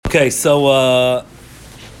Okay, so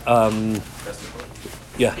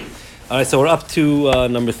yeah. All right, so we're up to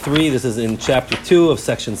number 3. This is in chapter 2 of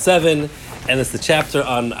section 7, and it's the chapter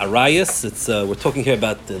on arayas. It's we're talking here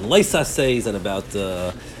about the leisa says and about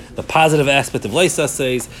the positive aspect of leisa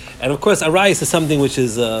says, and of course arayas is something which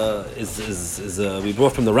is we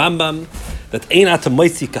brought from the Rambam that ein ata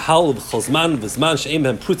moitzi kahal b'cholzman v'zman she'im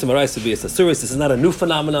hem prutim arayas to be a sasuris. This is not a new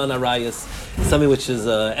phenomenon. Arayas, it's something which is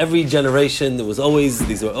every generation.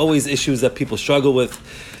 These were always issues that people struggle with.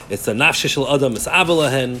 It's a nafshishal adam is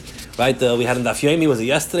avalahen, right? We had in Daf Yomi, was it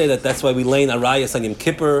yesterday? That's why we lay in arayas on Yom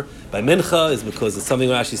Kippur by mincha, is because it's something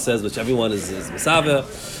Rashi says which everyone is misaveh.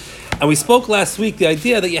 And we spoke last week the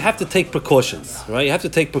idea that you have to take precautions, right? You have to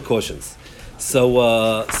take precautions.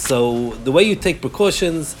 So the way you take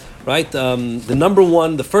precautions, right? The number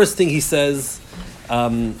one, the first thing he says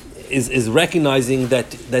is recognizing that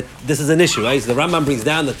this is an issue, right? So the Rambam brings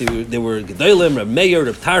down that there were Gedolim, Reb Meir,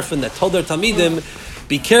 Reb Tarfon that told their Talmidim,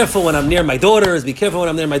 be careful when I'm near my daughters, be careful when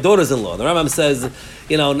I'm near my daughters-in-law. The Rambam says,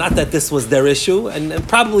 not that this was their issue, and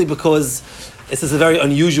probably because this is a very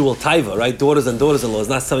unusual taiva, right? Daughters and daughters-in-law is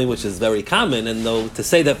not something which is very common, and though to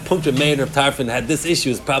say that Punkt Meir and Tarfon had this issue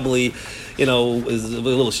is probably, is a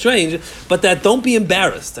little strange, but that don't be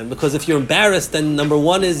embarrassed, and because if you're embarrassed, then number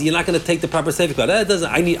one is you're not going to take the proper safeguard. I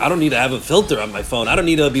don't need to have a filter on my phone. I don't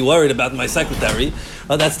need to be worried about my secretary.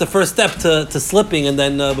 That's the first step to slipping, and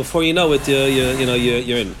then before you know it,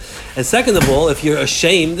 you're in. And second of all, if you're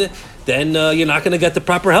ashamed, then you're not going to get the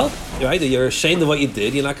proper help, right? You're ashamed of what you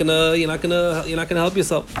did. You're not gonna help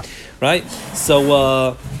yourself, right?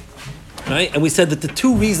 So, right. And we said that the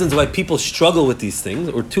two reasons why people struggle with these things,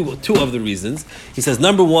 or two of the reasons, he says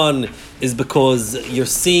number one is because you're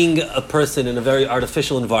seeing a person in a very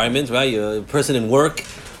artificial environment, right? You're a person in work,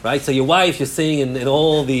 right? So your wife, you're seeing in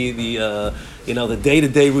all the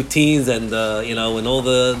day-to-day routines and and all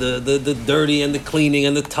the dirty and the cleaning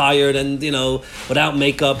and the tired and without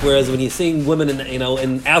makeup. Whereas when you're seeing women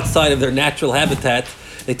in outside of their natural habitat,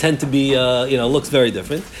 they tend to be looks very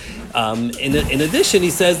different. In addition, he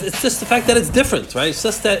says it's just the fact that it's different, right? It's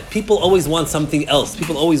just that people always want something else.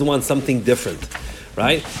 People always want something different,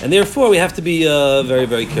 right? And therefore, we have to be very,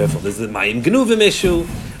 very careful. There's the Mayim Gnuvim issue.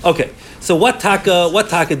 Okay, so what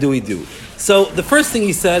taka do we do? So the first thing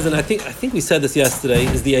he says, and I think we said this yesterday,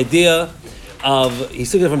 is the idea of,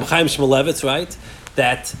 he's taking it from Chaim Shmulevitz, right?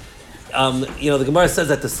 That the Gemara says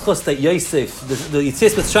that the schus that Yosef, the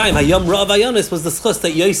Yitzis Mitzrayim, Hayom Ra'av Ayonis, was the schus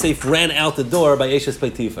that Yosef ran out the door by Eshes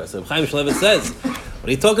Peitifar. So Chaim Shmulevitz says, what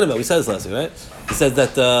are you talking about? We said this last week, right? He says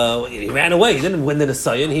that he ran away. He didn't win the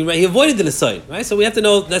Nisayon. He avoided the Nisayon, right? So we have to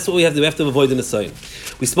know that's what we have to do. We have to avoid the Nisayon.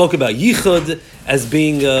 We spoke about Yichud as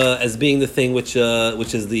being the thing which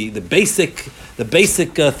is the basic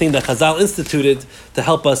thing that Chazal instituted to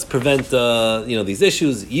help us prevent these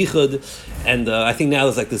issues, Yichud, and I think now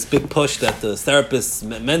there's like this big push that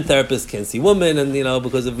men therapists can't see women, and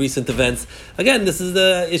because of recent events. Again, this is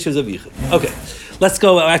the issues of Yichud. Okay, let's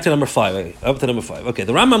go back to number 5. Up to number 5. Okay,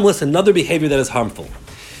 the Rambam lists another behavior that is harmful.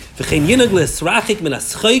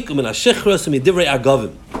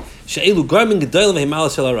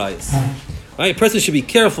 Right, a person should be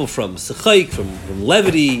careful from sechaik, from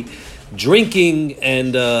levity, drinking,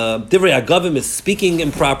 and divrei agavim is speaking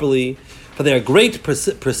improperly, for they are great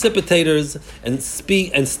precipitators and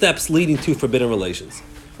steps leading to forbidden relations.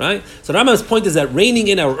 Right? So the Rambam's point is that reining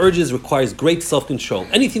in our urges requires great self-control.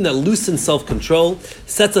 Anything that loosens self-control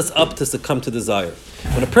sets us up to succumb to desire.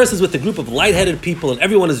 When a person is with a group of lightheaded people and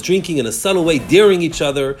everyone is drinking in a subtle way, daring each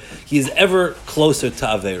other, he is ever closer to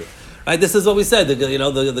Aveira. Right? This is what we said.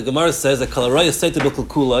 The Gemara says that Kalaraya said to Bikul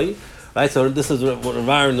Kulai. Right? So this is what Rav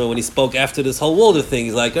Aaron, when he spoke after this whole world of things,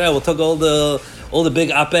 he's like, we'll talk all the big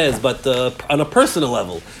op-eds, but on a personal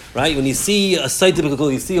level. Right? When you see a sight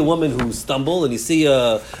typical, you see a woman who stumbled and you see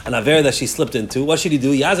an aver that she slipped into, what should you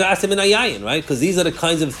do? Yazar asim in ayayin, right? Because these are the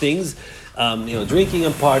kinds of things, drinking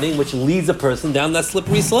and partying, which leads a person down that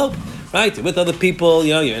slippery slope. Right? With other people,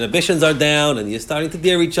 your inhibitions are down and you're starting to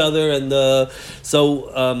dare each other, and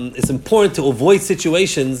so it's important to avoid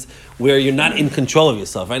situations where you're not in control of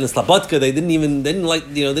yourself. Right? In Slabotka, they didn't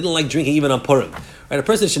like drinking even on Purim. Right? A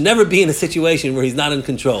person should never be in a situation where he's not in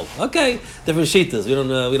control. Okay, different shitas.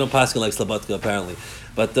 We don't pass like Slabotka apparently,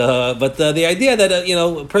 but the idea that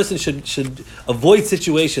a person should avoid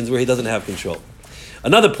situations where he doesn't have control.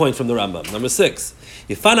 Another point from the Rambam, number 6.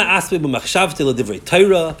 Yifana aspe b'machshavte l'divrei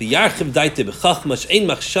Torah v'yarchiv daite b'chachma she'ein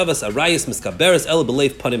machshavas arayis miskaberes el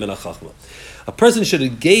b'leif panim en ha'chachma. A person should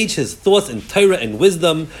engage his thoughts in Torah and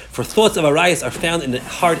wisdom, for thoughts of arayis are found in a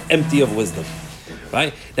heart empty of wisdom.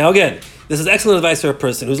 Right? Now again, This is excellent advice for a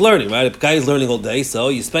person who's learning, right? A guy is learning all day, so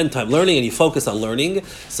you spend time learning and you focus on learning,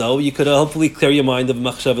 so you could hopefully clear your mind of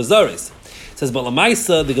machshava zaris. It says, but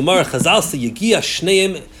lamaisa, the Gemara Chazal say, Yegia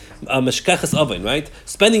shneim meshkeches avain, right?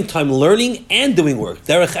 Spending time learning and doing work.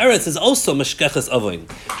 Derech Eretz is also meshkeches avain.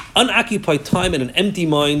 Unoccupied time and an empty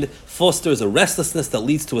mind fosters a restlessness that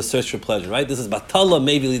leads to a search for pleasure, right? This is batala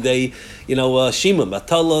maybe lidei, shimon,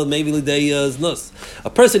 batala maybe lidei znus. A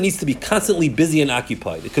person needs to be constantly busy and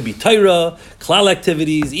occupied. It could be Torah, klal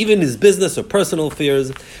activities, even his business or personal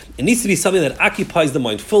affairs. It needs to be something that occupies the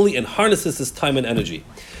mind fully and harnesses his time and energy.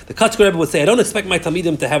 The Kotzker Rebbe would say, I don't expect my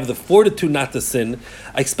Talmidim to have the fortitude not to sin.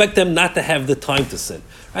 I expect them not to have the time to sin.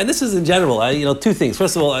 Right? And this is in general, two things.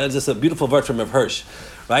 First of all, just a beautiful verse from Rav Hirsch.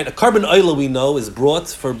 Right? A carbon oila we know is brought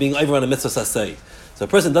for being over on a mitzvah saseh. So a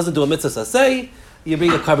person doesn't do a mitzvah saseh, you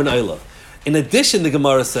bring a carbon oila. In addition, the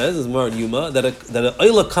Gemara says, as more in Yuma, that a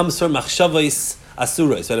oila comes from machshavais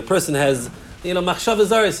asurais. Right? A person has, machshavas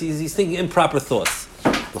zaris, he's thinking improper thoughts.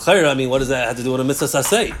 I mean, what does that have to do with a mitzvah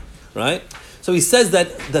saseh? Right? So he says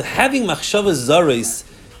that having machshavas zaris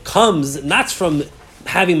comes not from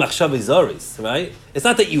having machshavas zaris, right? It's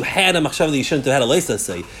not that you had a machshava that you shouldn't have had a leisa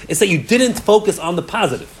say. It's that you didn't focus on the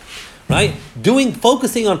positive, right?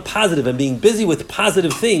 Focusing on positive and being busy with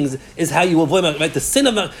positive things is how you avoid, right? The sin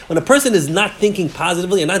of, when a person is not thinking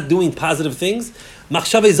positively and not doing positive things,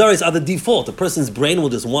 machshavas zaris are the default. A person's brain will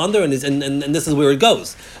just wander, and this is where it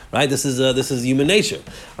goes, right? This is human nature,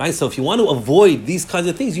 right? So if you want to avoid these kinds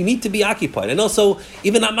of things, you need to be occupied, and also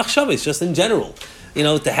even not machshavas, just in general.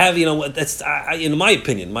 To have, that's in my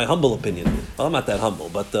opinion, my humble opinion. Well, I'm not that humble,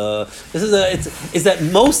 but is that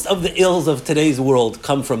most of the ills of today's world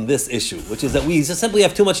come from this issue, which is that we just simply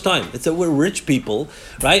have too much time. It's that we're rich people,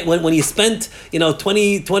 right? When you spent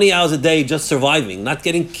 20 hours a day just surviving, not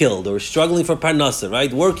getting killed or struggling for parnasa,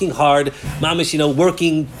 right? Working hard, mamish,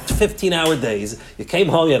 working 15-hour days. You came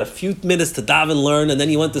home, you had a few minutes to daven and learn, and then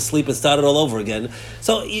you went to sleep and started all over again.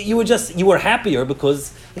 So you were happier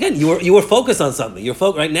because, again, you were focused on something. You're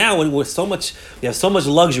focused right now when we have so much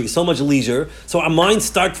luxury, so much leisure. So our minds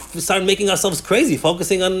start making ourselves crazy,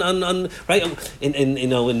 focusing on right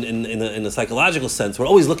in a psychological sense. We're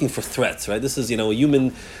always looking for threats, right? This is the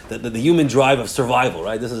human drive of survival,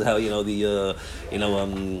 right? This is how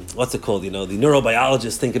what's it called? The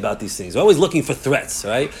neurobiologists think about these things. We're always looking for threats,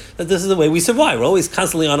 right? This is the way we survive. We're always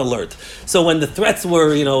constantly on alert. So when the threats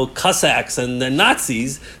were Cossacks and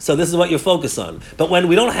Nazis, so this is what you're focused on. But when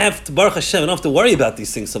we don't have to, Baruch Hashem, we don't have to worry about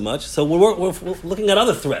these things so much, so we're looking at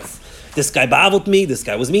other threats. This guy bavled me, this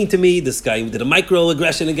guy was mean to me, this guy did a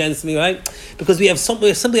microaggression against me, right? Because we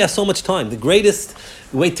simply have so much time. The greatest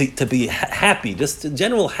way to be happy, just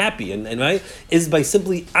general happy, and right, is by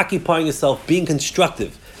simply occupying yourself, being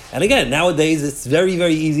constructive. And again, nowadays, it's very,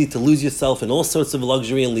 very easy to lose yourself in all sorts of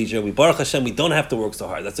luxury and leisure. We, Baruch Hashem, we don't have to work so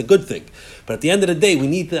hard. That's a good thing. But at the end of the day, we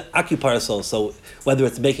need to occupy ourselves. So whether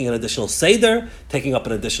it's making an additional seder, taking up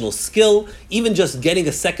an additional skill, even just getting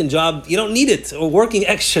a second job, you don't need it, or working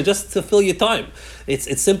extra just to fill your time. It's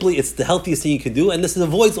the healthiest thing you can do, and this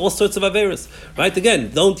avoids all sorts of averas, right? Again,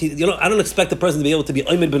 I don't expect the person to be able to be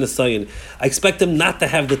oimid ben asayin. I expect them not to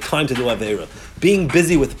have the time to do avera. Being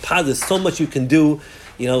busy with paz, there's so much you can do.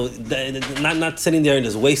 Not sitting there and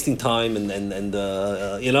just wasting time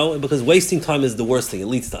because wasting time is the worst thing. It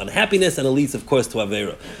leads to unhappiness and it leads, of course, to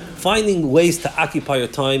avera. Finding ways to occupy your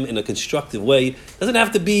time in a constructive way doesn't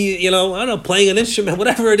have to be, playing an instrument,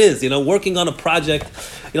 whatever it is. Working on a project.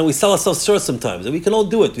 We sell ourselves short sometimes, and we can all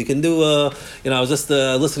do it. We can do. I was just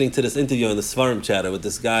listening to this interview in the Svarim chatter with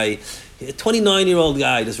this guy. A 29-year-old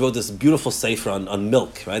guy just wrote this beautiful sefer on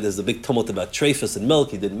milk, right? There's a big tumult about trephus and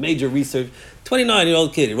milk. He did major research.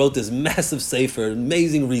 29-year-old kid, he wrote this massive sefer,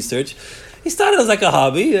 amazing research. He started as like a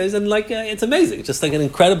hobby, and it's amazing. It's just like an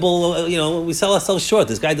incredible, we sell ourselves short.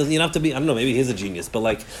 This guy doesn't, have to be, I don't know, maybe he's a genius, but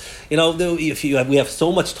we have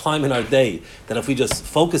so much time in our day that if we just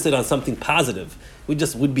focus it on something positive,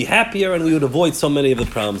 would be happier, and we would avoid so many of the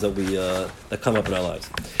problems that come up in our lives.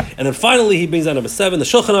 And then finally, he brings down number 7. The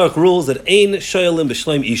Shulchan Aruch rules that ein shoyelim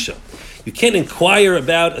b'shleim isha. You can't inquire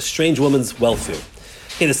about a strange woman's welfare.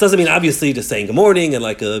 Okay, this doesn't mean obviously just saying good morning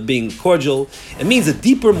and being cordial. It means a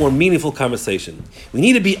deeper, more meaningful conversation. We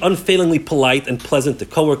need to be unfailingly polite and pleasant to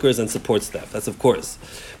coworkers and support staff. That's of course.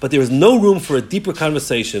 But there is no room for a deeper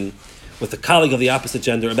conversation with a colleague of the opposite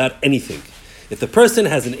gender about anything. If the person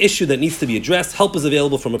has an issue that needs to be addressed, help is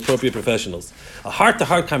available from appropriate professionals. A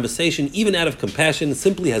heart-to-heart conversation, even out of compassion,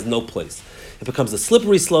 simply has no place. It becomes a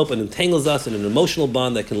slippery slope and entangles us in an emotional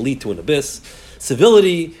bond that can lead to an abyss.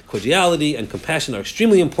 Civility, cordiality, and compassion are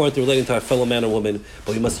extremely important to relating to our fellow man or woman,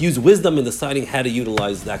 but we must use wisdom in deciding how to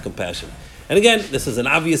utilize that compassion. And again, this is an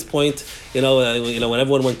obvious point. When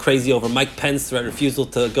everyone went crazy over Mike Pence, right, refusal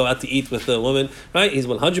to go out to eat with a woman, right? He's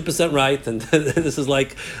 100% right, and this is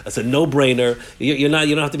it's a no-brainer. You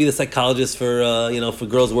don't have to be the psychologist for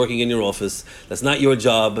girls working in your office. That's not your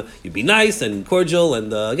job. You be nice and cordial,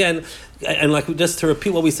 and again. And just to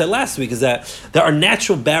repeat what we said last week, is that there are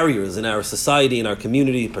natural barriers in our society, in our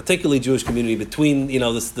community, particularly Jewish community, between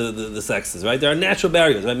the sexes, right? There are natural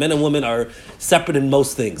barriers, right? Men and women are separate in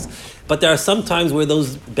most things, but there are some times where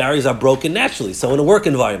those barriers are broken naturally. So in a work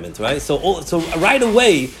environment, right? So right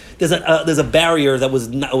away there's a barrier that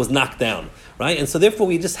was knocked down, right? And so therefore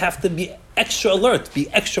we just have to be extra alert, be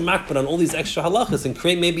extra makbid on all these extra halachas, and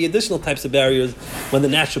create maybe additional types of barriers when the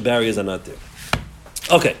natural barriers are not there.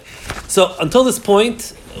 Okay, so until this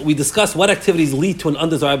point, we discussed what activities lead to an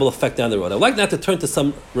undesirable effect down the road. I'd like now to turn to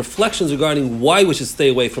some reflections regarding why we should stay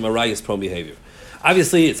away from arayas prone behavior.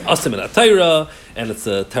 Obviously, it's asim and Torah, and it's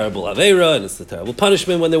a terrible aveira, and it's a terrible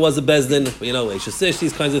punishment when there was a bezdin, eishasish,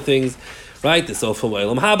 these kinds of things, right? It's also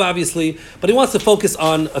olam haba, obviously, but he wants to focus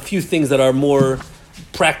on a few things that are more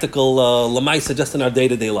practical, lamaisa, just in our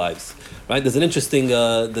day-to-day lives, right? There's an interesting,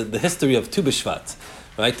 the history of Tu B'Shvat,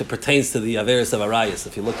 right, that pertains to the Averis of Arayas.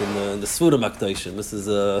 If you look in the Svuda Makdoshim, this is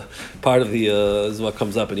part of this is what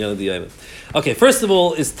comes up in Yonah D'Yayim. Okay, first of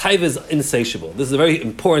all, is Taiva is insatiable. This is a very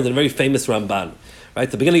important and very famous Ramban. Right,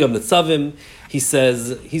 at the beginning of Nitzavim, he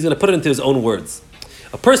says, he's going to put it into his own words.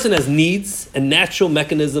 A person has needs and natural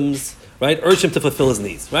mechanisms, right, urge him to fulfill his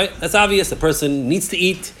needs, right? That's obvious. A person needs to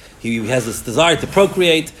eat. He has this desire to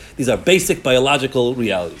procreate. These are basic biological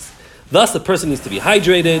realities. Thus, the person needs to be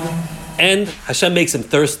hydrated, and Hashem makes him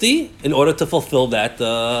thirsty in order to fulfill that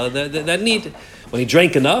need. When he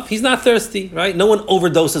drank enough, he's not thirsty, right? No one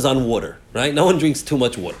overdoses on water, right? No one drinks too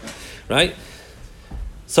much water, right?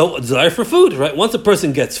 So, a desire for food, right? Once a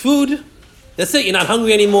person gets food, that's it, you're not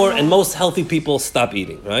hungry anymore, and most healthy people stop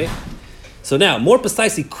eating, right? So now, more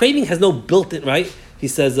precisely, craving has no built-in, right? He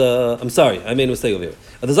says, I'm sorry, I made a mistake over here.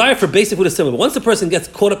 A desire for basic food is similar. But once a person gets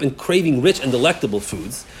caught up in craving rich and delectable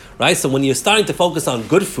foods, right? So when you're starting to focus on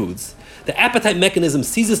good foods, the appetite mechanism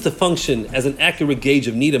ceases to function as an accurate gauge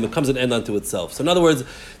of need and becomes an end unto itself. So in other words,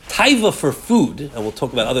 taiva for food, and we'll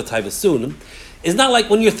talk about other taivas soon, is not like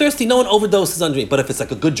when you're thirsty, no one overdoses on drink. But if it's like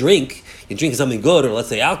a good drink, you're drinking something good, or let's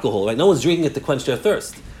say alcohol, right? No one's drinking it to quench their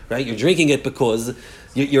thirst, right? You're drinking it because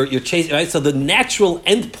you're chasing, right? So the natural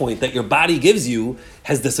endpoint that your body gives you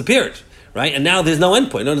has disappeared, right? And now there's no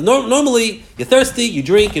endpoint. Normally, you're thirsty, you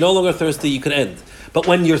drink, you're no longer thirsty, you can end. But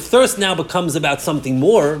when your thirst now becomes about something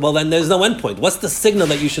more, well, then there's no endpoint. What's the signal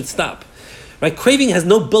that you should stop? Right? Craving has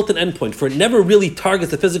no built-in endpoint, for it never really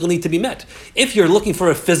targets the physical need to be met. If you're looking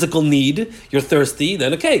for a physical need, you're thirsty,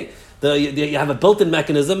 then okay, you have a built-in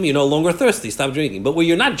mechanism, you're no longer thirsty, stop drinking. But where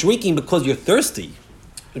you're not drinking because you're thirsty,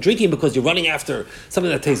 you're drinking because you're running after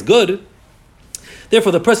something that tastes good,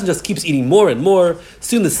 therefore the person just keeps eating more and more.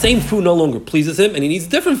 Soon the same food no longer pleases him, and he needs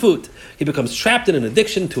different food. He becomes trapped in an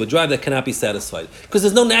addiction to a drive that cannot be satisfied. Because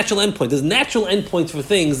there's no natural endpoint. There's natural endpoints for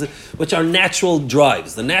things which are natural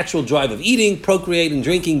drives. The natural drive of eating, procreating,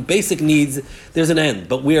 drinking, basic needs, there's an end.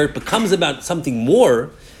 But where it becomes about something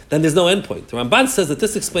more, then there's no endpoint. The Ramban says that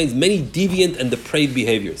this explains many deviant and depraved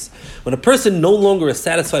behaviors. When a person no longer is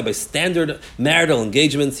satisfied by standard marital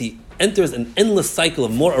engagements, he enters an endless cycle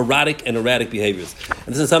of more erotic and erratic behaviors.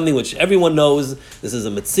 And this is something which everyone knows. This is a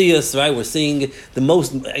metzias, right? We're seeing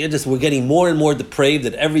we're getting more and more depraved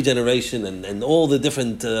at every generation, and all the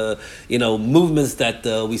different, movements that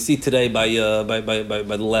we see today by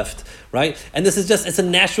the left, right? And this is it's a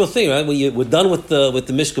natural thing, right? We're done with the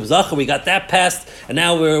mishkav zachar, we got that passed, and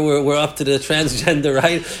now we're up to the transgender,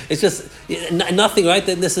 right? It's just nothing, right?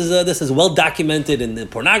 This is well documented in the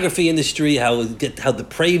pornography industry, how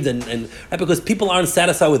depraved and right, because people aren't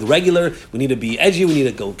satisfied with regular. We need to be edgy. We need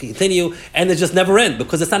to go continue, and it just never end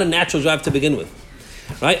because it's not a natural drive to begin with,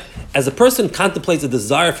 right? As a person contemplates a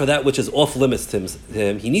desire for that which is off limits to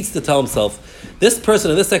him, he needs to tell himself, this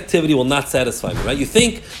person and this activity will not satisfy me, right? You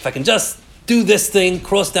think if I can just do this thing,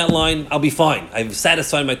 cross that line, I'll be fine. I've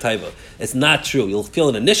satisfied my taiva. It's not true. You'll feel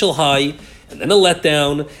an initial high, and then a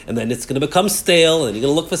letdown, and then it's going to become stale, and you're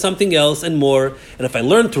going to look for something else and more. And if I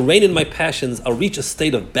learn to rein in my passions, I'll reach a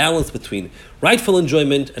state of balance between rightful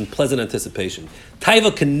enjoyment and pleasant anticipation.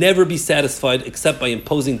 Taiva can never be satisfied except by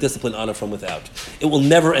imposing discipline on it from without. It will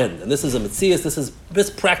never end. And this is a metzias, this is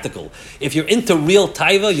practical. If you're into real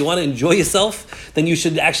taiva, you want to enjoy yourself, then you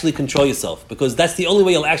should actually control yourself, because that's the only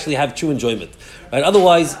way you'll actually have true enjoyment. Right?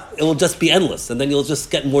 Otherwise, it will just be endless, and then you'll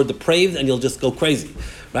just get more depraved and you'll just go crazy.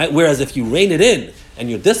 Right? Whereas if you rein it in, and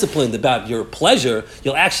you're disciplined about your pleasure,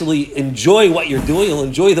 you'll actually enjoy what you're doing. You'll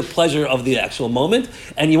enjoy the pleasure of the actual moment,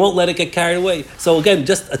 and you won't let it get carried away. So again,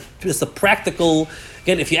 just a practical.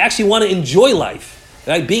 Again, if you actually want to enjoy life.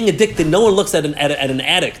 Right, being addicted, no one looks at an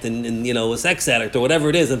addict and a sex addict or whatever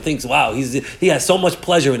it is and thinks, wow, he has so much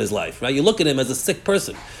pleasure in his life. Right, you look at him as a sick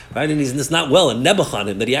person, right, and he's just not well, and nebuch on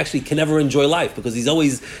him that he actually can never enjoy life because he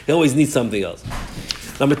always needs something else.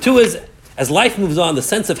 Number two is, as life moves on, the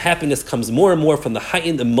sense of happiness comes more and more from the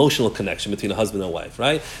heightened emotional connection between a husband and wife,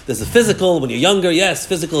 right? There's the physical, when you're younger, yes,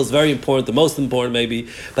 physical is very important, the most important maybe,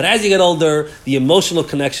 but as you get older, the emotional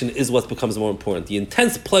connection is what becomes more important. The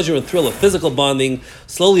intense pleasure and thrill of physical bonding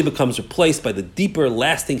slowly becomes replaced by the deeper,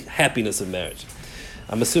 lasting happiness of marriage.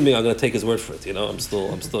 I'm assuming I'm going to take his word for it, I'm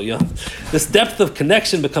still young. This depth of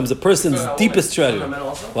connection becomes a person's deepest treasure. Men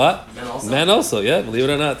also? What? Men also? Men also, yeah, believe it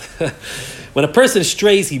or not. When a person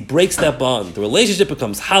strays, he breaks that bond. The relationship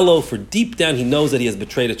becomes hollow, for deep down he knows that he has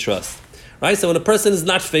betrayed a trust. Right? So when a person is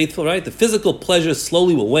not faithful, right, the physical pleasure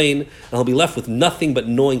slowly will wane, and he'll be left with nothing but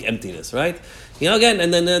gnawing emptiness, right? Again,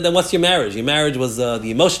 and then what's your marriage? Your marriage was the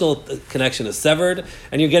emotional connection is severed,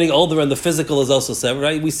 and you're getting older, and the physical is also severed,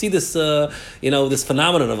 right? We see this, this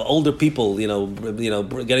phenomenon of older people,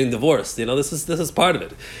 getting divorced. This is part of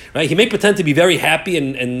it, right? He may pretend to be very happy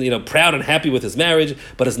and proud and happy with his marriage,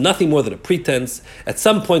 but it's nothing more than a pretense. At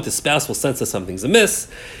some point, the spouse will sense that something's amiss.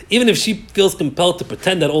 Even if she feels compelled to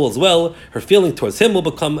pretend that all is well, her feeling towards him will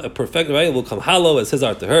become will become hollow as his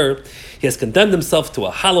are to her. He has condemned himself to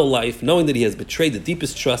a hollow life, knowing that he has betrayed the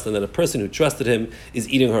deepest trust and that a person who trusted him is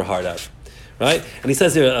eating her heart out. Right? And he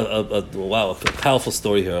says here, a powerful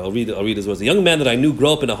story here. I'll read his words. A young man that I knew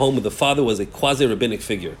grew up in a home where the father was a quasi-rabbinic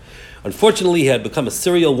figure. Unfortunately, he had become a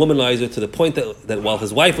serial womanizer to the point that while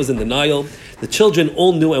his wife was in denial, the children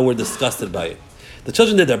all knew and were disgusted by it. The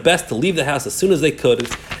children did their best to leave the house as soon as they could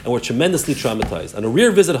and were tremendously traumatized. On a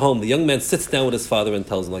rare visit home, the young man sits down with his father and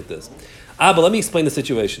tells him like this: Abba, let me explain the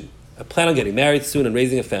situation. I plan on getting married soon and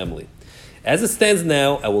raising a family. As it stands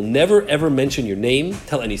now, I will never ever mention your name,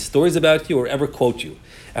 tell any stories about you, or ever quote you.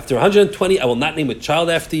 After 120, I will not name a child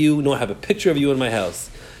after you, nor have a picture of you in my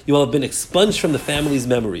house. You will have been expunged from the family's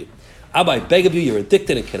memory. Abba, I beg of you, you're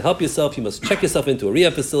addicted and can't help yourself. You must check yourself into a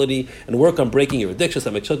rehab facility and work on breaking your addiction so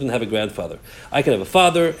that my children have a grandfather. I can have a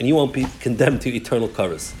father, and you won't be condemned to eternal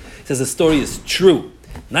chorus. He says the story is true.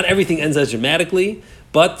 Not everything ends as dramatically,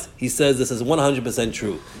 but he says this is 100%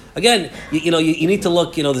 true. Again, you need to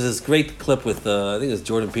look, there's this great clip with, I think it's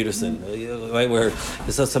Jordan Peterson, right, where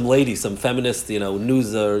there's some lady, some feminist,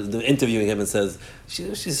 news interviewing him and says,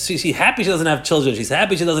 she's happy she doesn't have children, she's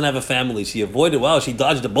happy she doesn't have a family, she she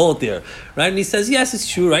dodged a bullet there, right? And he says, yes, it's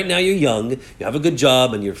true, right now you're young, you have a good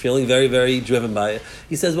job, and you're feeling very, very driven by it.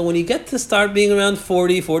 He says, but when you get to start being around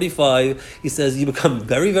 40, 45, he says, you become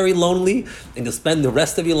very, very lonely, and you'll spend the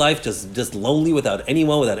rest of your life just lonely without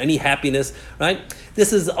anyone, without any happiness, right?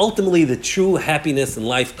 This is ultimately the true happiness in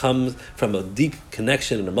life comes from a deep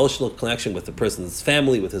connection, an emotional connection with the person's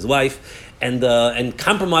family, with his wife, and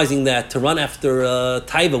compromising that to run after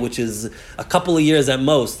taiva, which is a couple of years at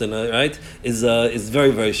most, and is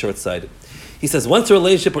very, very short-sighted. He says once a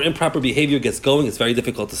relationship or improper behavior gets going, it's very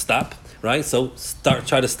difficult to stop. Right, so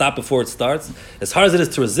try to stop before it starts. As hard as it is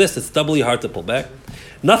to resist, it's doubly hard to pull back.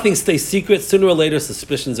 Nothing stays secret. Sooner or later,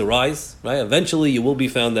 suspicions arise. Right, eventually you will be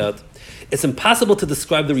found out. It's impossible to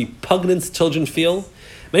describe the repugnance children feel.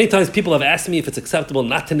 Many times people have asked me if it's acceptable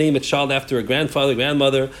not to name a child after a grandfather,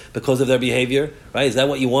 grandmother because of their behavior. Right? Is that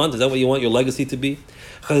what you want? Is that what you want your legacy to be?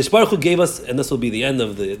 Chaylesh Baruch Hu gave us, and this will be the end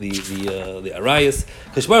of the Arayas.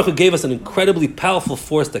 Chaylesh Baruch Hu gave us an incredibly powerful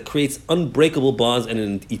force that creates unbreakable bonds and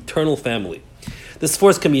an eternal family. This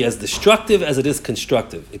force can be as destructive as it is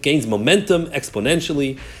constructive. It gains momentum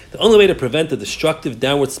exponentially. The only way to prevent the destructive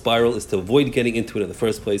downward spiral is to avoid getting into it in the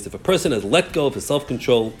first place. If a person has let go of his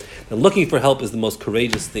self-control, then looking for help is the most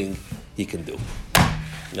courageous thing he can do.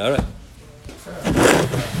 All right.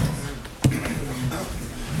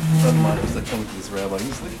 That come to this rabbi.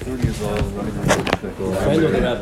 He's like 30 years old. Friend of the rabbi.